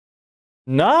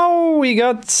Now we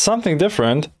got something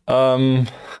different. Andrew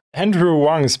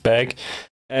Huang is back,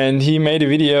 and he made a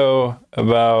video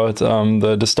about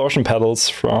the distortion pedals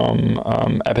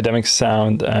from Epidemic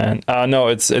Sound, and no,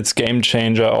 it's Game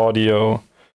Changer Audio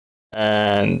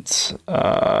and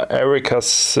Erica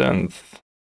Synth.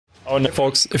 Oh, no.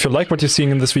 Folks, if you like what you're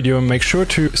seeing in this video, make sure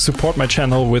to support my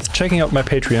channel with checking out my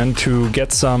Patreon to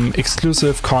get some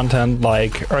exclusive content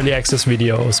like early access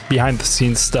videos, behind the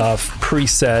scenes stuff,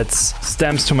 presets,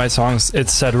 stamps to my songs,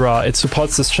 etc. It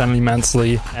supports this channel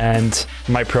immensely and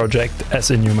my project as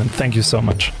INHUMAN. Thank you so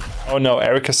much. Oh no,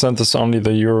 Erica Synth is only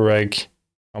the Euroreg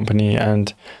company,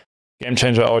 and Game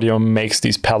Changer Audio makes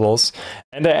these pedals,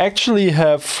 and I actually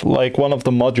have like one of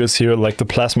the modules here, like the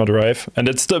plasma drive, and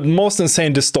it's the most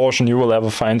insane distortion you will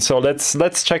ever find. So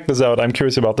let's check this out. I'm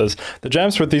curious about this. The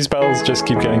jams with these pedals just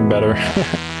keep getting better.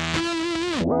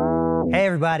 Hey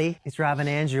everybody, it's Rob and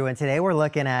Andrew, and today we're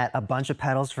looking at a bunch of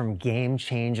pedals from Game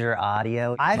Changer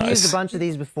Audio. I've used a bunch of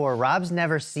these before. Rob's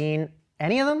never seen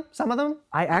any of them? Some of them?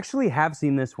 I actually have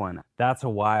seen this one. That's a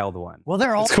wild one. Well,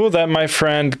 they're all— It's cool that my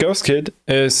friend Ghost Kid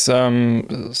is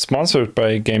sponsored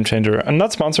by Game Changer. And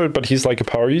not sponsored, but he's like a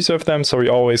power user of them, so he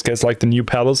always gets like the new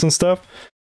pedals and stuff.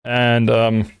 And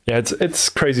yeah, it's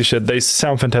crazy shit. They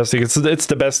sound fantastic. It's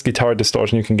the best guitar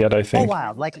distortion you can get, I think. Oh,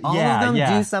 wow. Like all of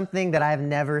them do something that I've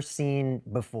never seen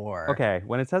before. Okay,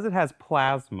 when it says it has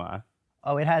plasma.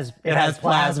 Oh, it has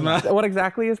plasma. What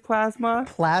exactly is plasma?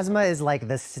 Plasma is like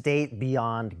the state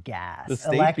beyond gas. The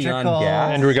state beyond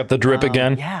gas? And we got the drip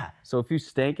again. Yeah. So if you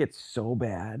stank it so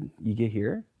bad, you get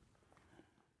here?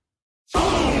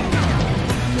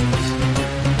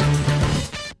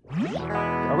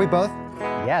 Are we both?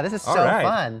 Yeah, this is so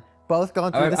fun. Both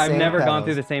going through the same I've never pedals. gone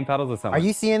through the same pedals with someone. Are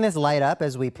you seeing this light up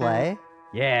as we play?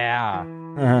 Yeah.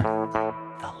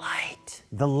 The light.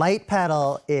 The light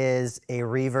pedal is a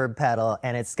reverb pedal,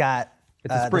 and it's got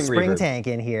a the spring reverb. tank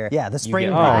in here. Yeah, the spring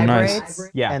nice. vibrates,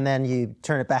 Yeah. and then you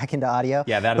turn it back into audio.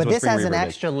 Yeah, that is But what this spring has an reverb is.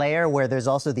 extra layer where there's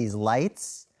also these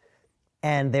lights,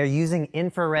 and they're using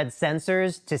infrared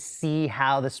sensors to see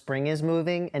how the spring is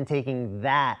moving and taking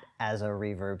that as a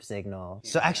reverb signal.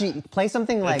 So actually, play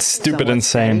something like— It's stupid somewhat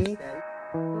insane. steady.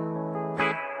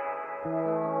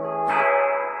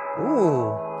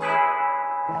 Ooh.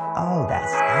 Oh,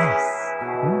 that's nice.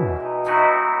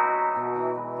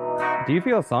 Do you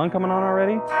feel a song coming on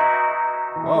already?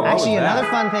 Whoa, Actually, another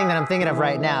fun thing that I'm thinking of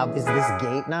right now is this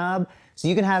gate knob. So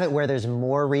you can have it where there's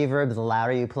more reverb the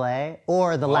louder you play,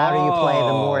 or the louder you play,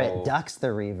 the more it ducks the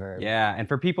reverb. Yeah, and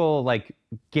for people like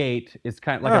gate, it's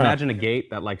kind of like imagine a gate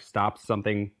that like stops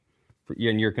something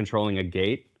and you're controlling a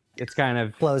gate. It's kind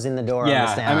of Closing the door on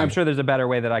the sound. I'm sure there's a better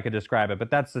way that I could describe it, but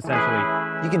that's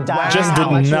essentially— You can dial Just how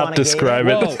did much you not want to describe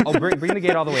gate. it. Whoa, bring the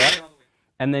gate all the way up,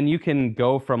 and then you can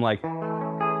go from like—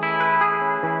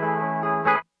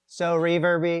 So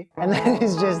reverby, and then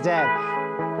it's just dead.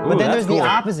 Ooh, But then that's there's cool. the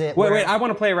opposite. Wait, I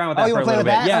want to play around with that you for a wanna play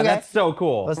little with bit. that? Yeah, Okay. that's so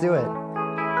cool. Let's do it.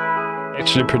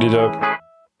 Actually pretty dope.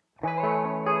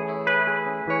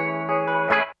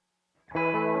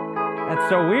 That's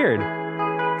so weird.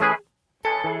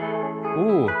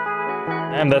 Ooh.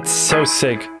 Man, that's so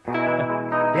sick.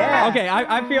 Yeah. Okay,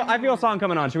 I feel a song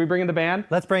coming on. Should we bring in the band?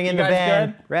 Let's bring in You the guys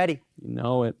band. good? Ready. You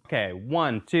know it. Okay,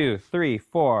 1, 2, 3,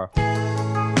 4.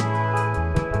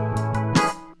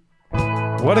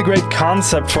 What a great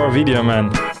concept for a video,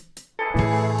 man.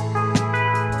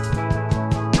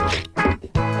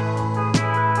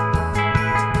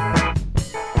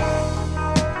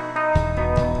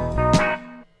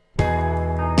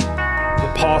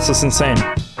 The pause is insane.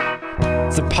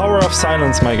 It's the power of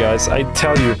silence, my guys. I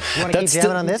tell you. Keep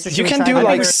jamming on this, or should you we can try do another?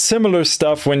 like similar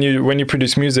stuff when you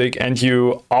produce music and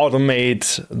you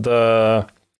automate the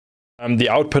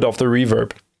output of the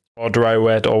reverb or dry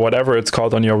wet or whatever it's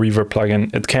called on your reverb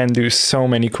plugin. It can do so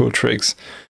many cool tricks.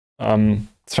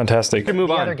 It's fantastic. We can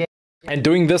move on. And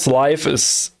doing this live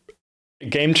is a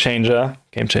game changer.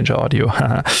 Game Changer Audio.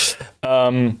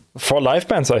 For live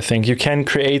bands, I think you can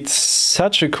create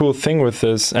such a cool thing with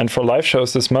this, and for live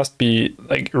shows, this must be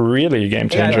like really a game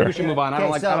changer. Yeah, we should move on. I don't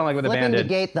like what the band Flipping the did.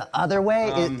 gate the other way,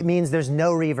 it means there's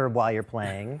no reverb while you're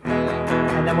playing.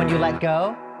 And then when you let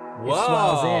go, it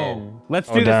swells in. Let's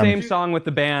do the damn. same song with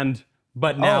the band,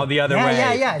 but now the other way.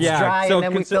 Yeah. It's dry, so and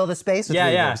then we fill the space with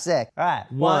reverb. yeah. Sick. All right.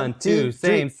 1, 2,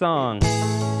 same song.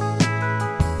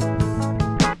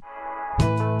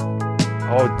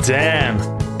 Oh, damn.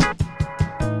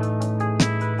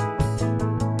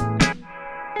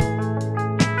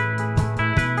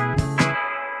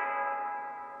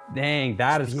 Dang,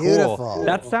 that is beautiful. cool.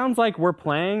 That sounds like we're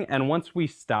playing, and once we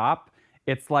stop,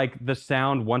 it's like the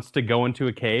sound wants to go into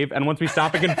a cave, and once we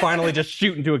stop, it can finally just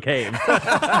shoot into a cave.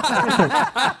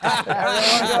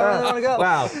 I wanna go.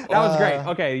 Wow, that was great.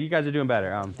 Okay, you guys are doing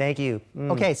better. Thank you.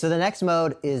 Okay, so the next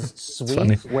mode is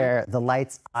funny. sweep, where the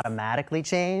lights automatically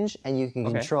change and you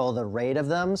can control the rate of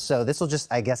them. So this will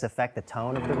just, I guess, affect the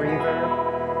tone of the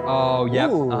reverb. Oh, yep.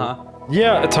 Ooh.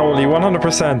 Yeah, totally,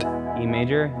 100%. E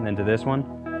major, and then to this one.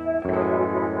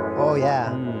 Oh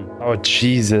yeah. Oh,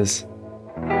 Jesus.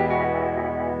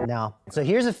 No. So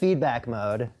here's a feedback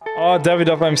mode. Oh,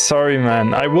 Davidov, I'm sorry,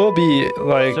 man. I will be,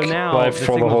 like, So now live for the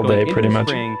signal's whole going day, into pretty the much.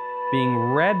 spring, being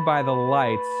read by the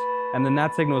lights, and then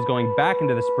that signal is going back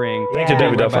into the spring. Thank you,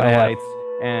 being read Davidov, by I the have. lights,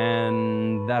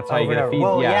 and that's how you get a feed.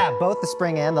 Well, yeah, both the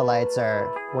spring and the lights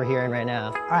we're hearing right now.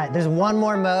 All right, there's one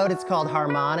more mode. It's called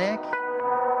harmonic.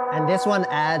 And this one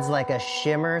adds like a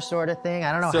shimmer sort of thing.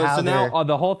 I don't know how So now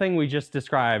the whole thing we just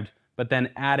described, but then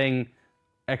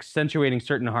accentuating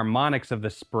certain harmonics of the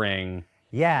spring.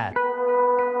 Yeah.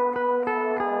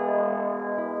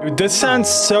 Dude, this sounds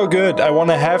so good. I want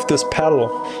to have this pedal.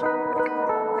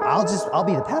 I'll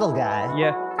be the pedal guy.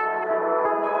 Yeah.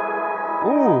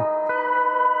 Ooh.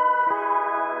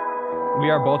 We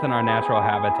are both in our natural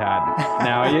habitat.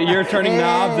 Now you're turning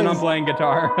knobs and I'm playing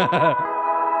guitar.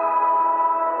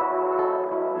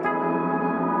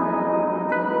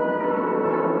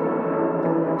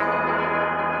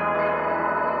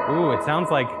 Ooh, it kind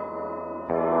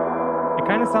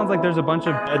of sounds like there's a bunch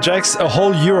of Jack's a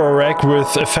whole Euro rack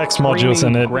with effects modules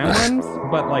in it. gremlins,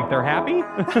 but like they're happy.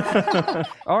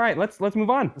 All right, let's move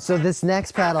on. So this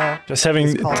next pedal Just having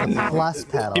is called the plus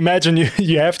pedal. imagine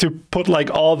you have to put like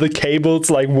all the cables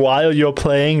like while you're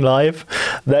playing live.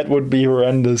 That would be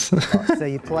horrendous. So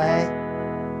you play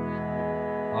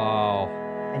Oh,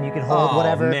 and you can hold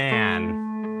whatever. man.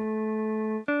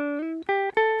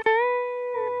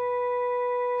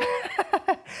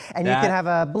 And you can have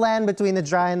a blend between the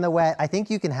dry and the wet. I think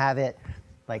you can have it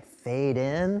like fade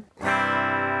in.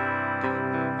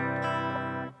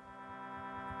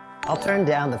 I'll turn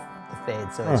down the fade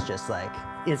so it's just like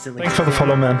instantly. Thanks for the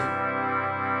follow, man.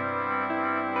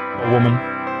 Or woman.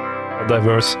 Or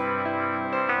diverse.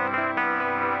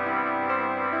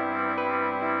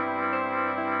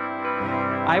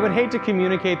 I would hate to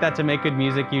communicate that to make good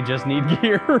music, you just need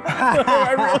gear.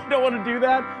 I really don't want to do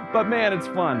that, but man, it's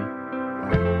fun.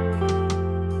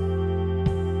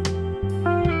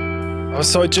 Oh,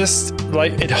 so it just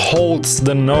like it holds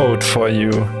the note for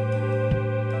you.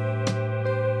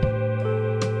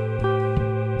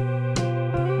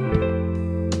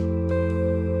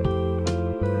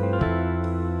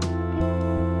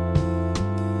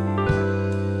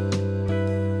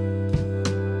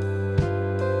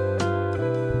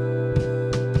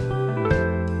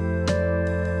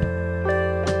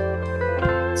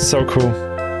 So cool.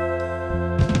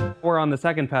 We're on the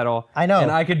second pedal. I know. And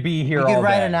I could be here You all could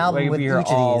write day. an album I could with be here each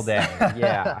of all these. day.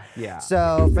 Yeah, yeah.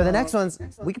 So for the next ones,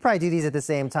 we could probably do these at the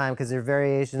same time because they're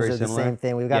variations Very of the similar. same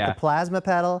thing. We've got Yeah. the plasma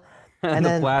pedal, and The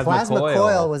then plasma coil.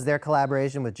 coil. Was their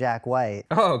collaboration with Jack White.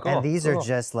 Oh, cool, And these are cool.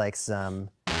 just like some.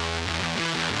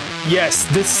 Yes,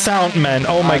 this sound, man.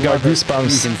 Oh my I god, love it.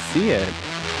 goosebumps. You can see it.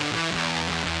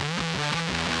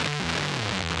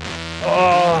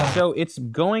 Oh. So it's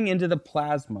going into the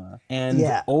plasma and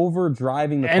Yeah.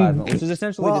 overdriving the And- plasma, which is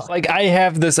essentially just Like I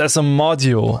have this as a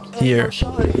module here.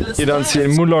 You don't see it.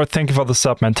 Moonlord, thank you for the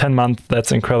sub, man. 10 months,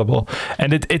 that's incredible.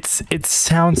 And it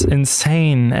sounds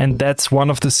insane, and that's one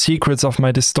of the secrets of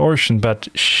my distortion, but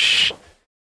shh.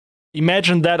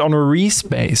 Imagine that on a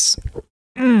respace.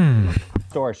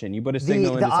 distortion. You put a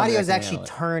signal The into something audio that is can actually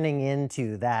handle it. turning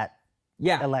into that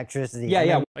Yeah. electricity. Yeah, And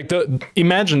yeah. then- Like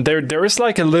imagine there is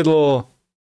like a little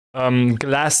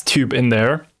glass tube in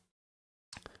there,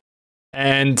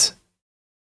 and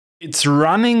it's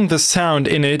running the sound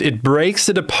in it. It breaks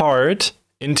it apart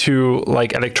into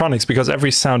like electronics because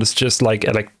every sound is just like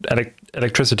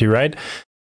electricity, right?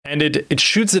 And it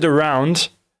shoots it around,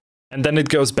 and then it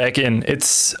goes back in.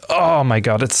 It's, oh my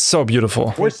god, it's so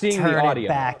beautiful. We're seeing turn the it audio.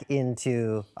 back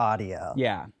into audio.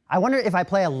 Yeah. I wonder if I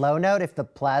play a low note, if the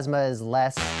plasma is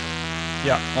less.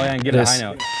 Yeah. Oh, yeah, and get This. a high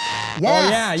note.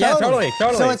 Yeah, yeah, totally.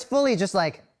 So it's fully just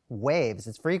like waves.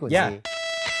 It's frequency. Yeah.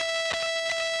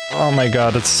 Oh my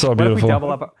god, it's so What if we beautiful.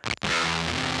 double up?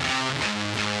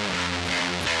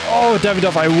 Oh,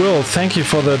 Davidov, I will. Thank you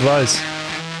for the advice.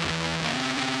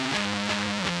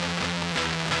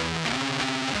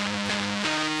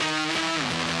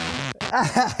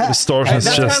 Distortion is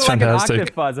That's just kind of like an fantastic.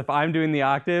 octave fuzz if I'm doing the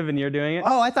octave and you're doing it.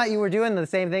 Oh, I thought you were doing the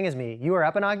same thing as me. You were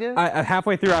up an octave?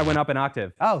 Halfway through, I went up an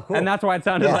octave. Oh, cool. And that's why it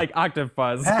sounded Yeah. like octave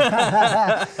fuzz.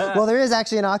 Well, there is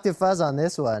actually an octave fuzz on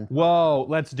this one. Whoa,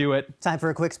 let's do it. Time for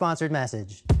a quick sponsored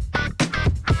message.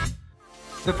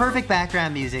 The perfect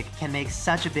background music can make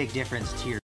such a big difference to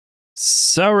your...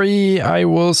 Sorry, I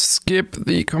will skip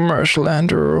the commercial,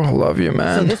 Andrew. Love you, So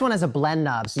man. this one has a blend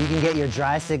knob, so you can get your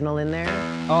dry signal in there.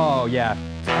 Oh, yeah.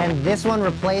 And this one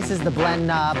replaces the blend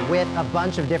knob with a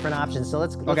bunch of different options. So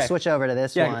let's Okay. switch over to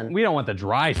this Yeah, one. we don't want the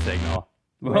dry signal.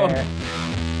 where-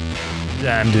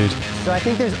 Damn, dude. So I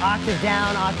think there's octave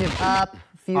down, octave up,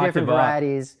 a few Octave different up.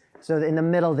 varieties. So in the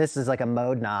middle, this is like a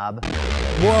mode knob.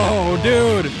 Whoa,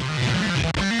 dude.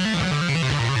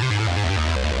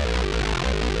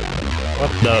 What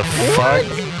the fuck?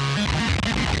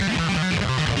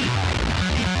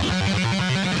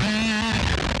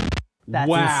 That's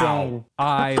wow. insane.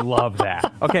 I love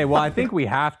that. Okay, well, I think we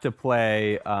have to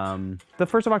play the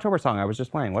 1st of October song I was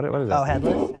just playing. What is that? Oh,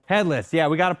 headless? Headless. Yeah,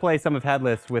 we got to play some of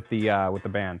Headless with the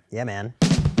band. Yeah, man.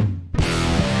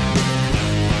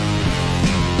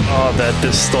 Oh, that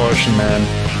distortion,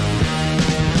 man.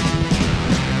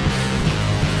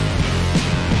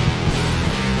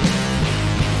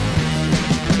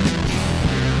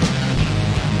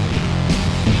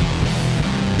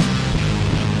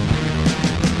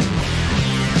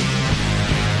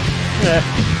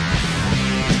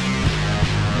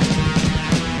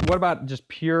 What about just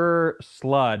pure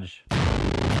sludge?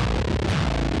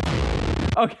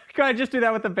 Okay, can I just do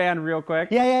that with the band real quick?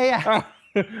 Yeah.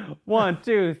 1,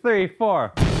 2, 3,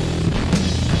 4.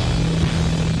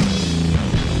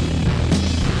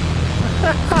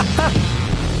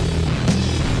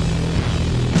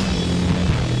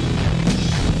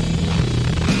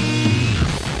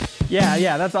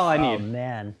 Yeah, that's all I Oh, need.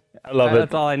 man. I love it.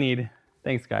 That's all I need.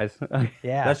 Thanks, guys.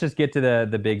 Yeah. Let's just get to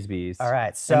the Bigsby's. All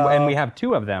right, so... And we have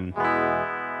 2 of them.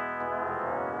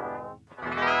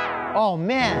 Oh,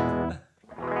 man.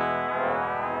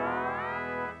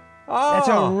 Oh! That's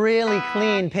a really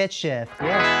clean pitch shift.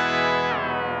 Yeah.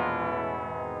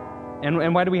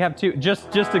 And why do we have 2?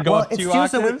 Just to go up 2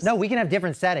 octaves? No, we can have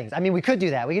different settings. I mean, we could do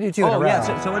that. We could do 2 in a Oh, row.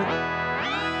 yeah. So what?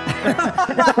 But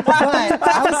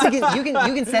I was thinking you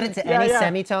can set it to any yeah.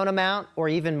 semitone amount or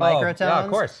even microtones. yeah, of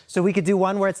course. So we could do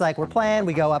one where it's like we're playing,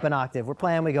 we go up an octave. We're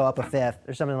playing, we go up a fifth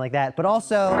or something like that. But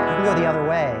also you can go the other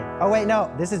way. Oh wait,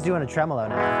 no, this is doing a tremolo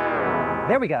now.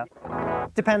 There we go.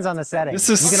 Depends on the setting. This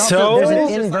is you can so there's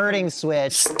an inverting switch. Yeah,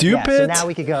 so stupid now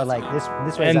we could go like this way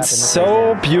up and and this so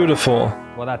way's down. beautiful.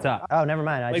 Well, that's up. Oh, never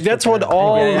mind. I Like just that's flipped what it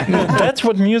all around. that's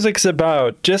what music's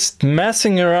about. Just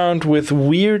messing around with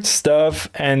weird stuff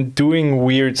and doing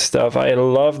weird stuff. I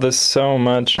love this so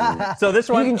much. So this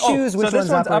one, can choose which so this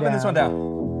one's one's up or up and this one down.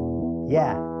 down.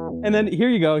 Yeah. And then here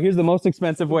you go. Here's the most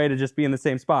expensive way to just be in the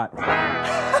same spot.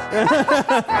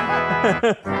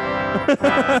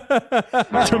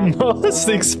 The most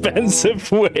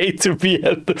expensive way to be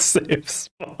at the same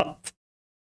spot.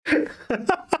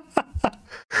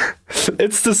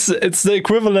 It's the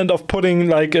equivalent of putting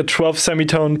like a 12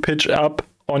 semitone pitch up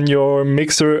on your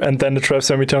mixer and then a 12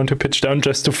 semitone to pitch down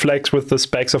just to flex with the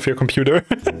specs of your computer.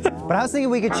 But I was thinking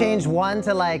we could change one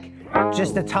to like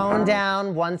just a tone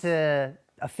down, one to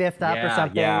a fifth up or Yeah,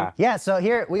 something. yeah. Yeah, so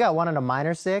here we got one at a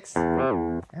minor 6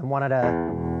 and one at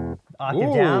a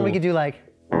octave down. We Ooh. could do like,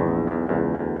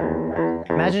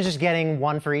 imagine just getting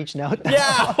one for each note.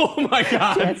 Yeah. Oh my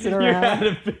God. Dancing You around.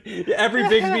 had every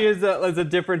Bigsby is a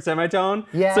different semitone.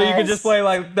 So you could Yes. just play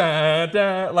like da,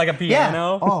 da, like a Yeah.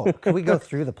 piano. Oh, could we go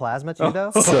through the plasma too though?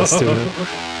 So stupid.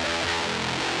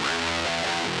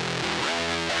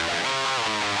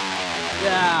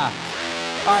 Yeah.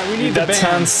 All right, we need the That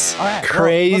band. sounds All right, well, let's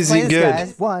crazy play this, good.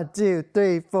 guys. 1, 2,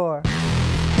 3, 4.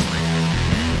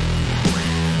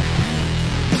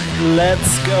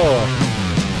 Let's go.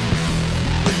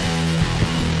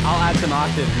 I'll add some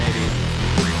octaves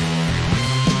maybe.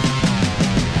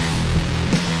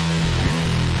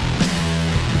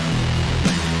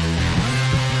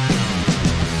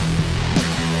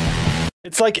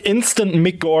 It's like instant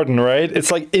Mick Gordon, right?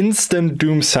 It's like instant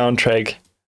Doom soundtrack.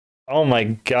 Oh my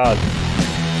god.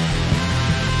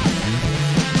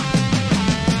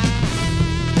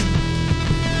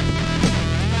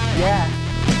 Yeah.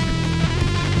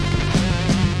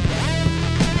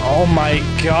 Oh my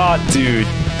god, dude.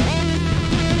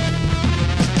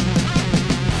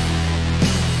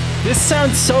 This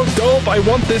sounds so dope. I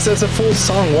want this as a full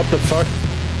song. What the fuck?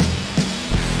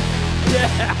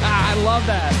 Yeah, I love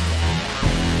that.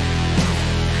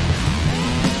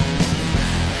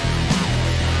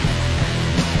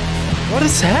 What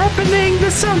is happening?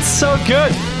 This sounds so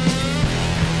good.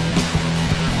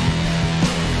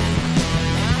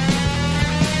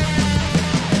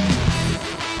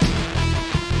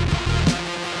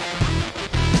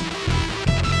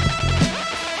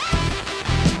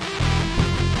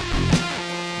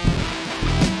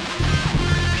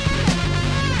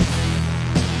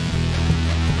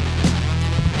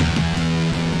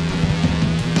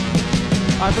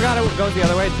 I forgot it goes the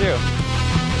other way too.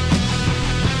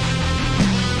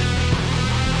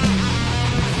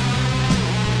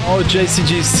 Oh,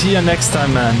 JCG, see you next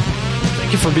time, man.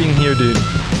 Thank you for being here, dude.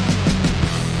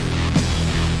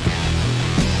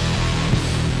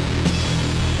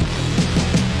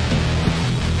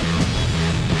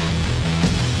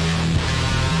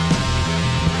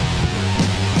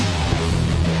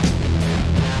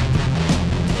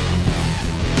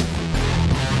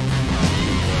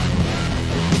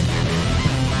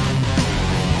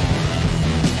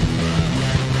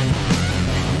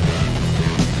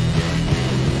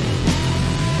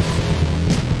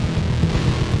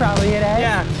 Probably it, eh?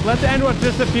 Yeah, let's end with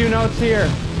just a few notes here.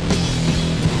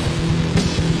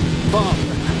 Bump,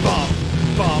 bump,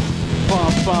 bump,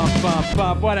 bump, bump, bump,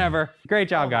 bump, whatever. Great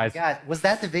job, guys. God, was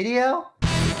that the video?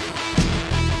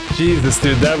 Jesus,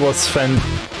 dude, that was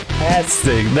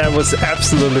fantastic. That was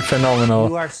absolutely phenomenal.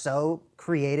 You are so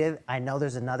creative. I know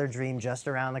there's another dream just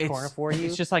around the corner for you.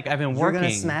 It's just like I've been You're working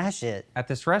gonna smash it. at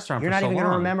this restaurant You're for not so even long.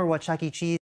 gonna remember what Chuck E.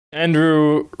 Cheese.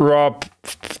 Andrew, Rob,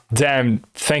 damn,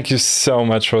 thank you so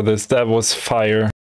much for this. That was fire.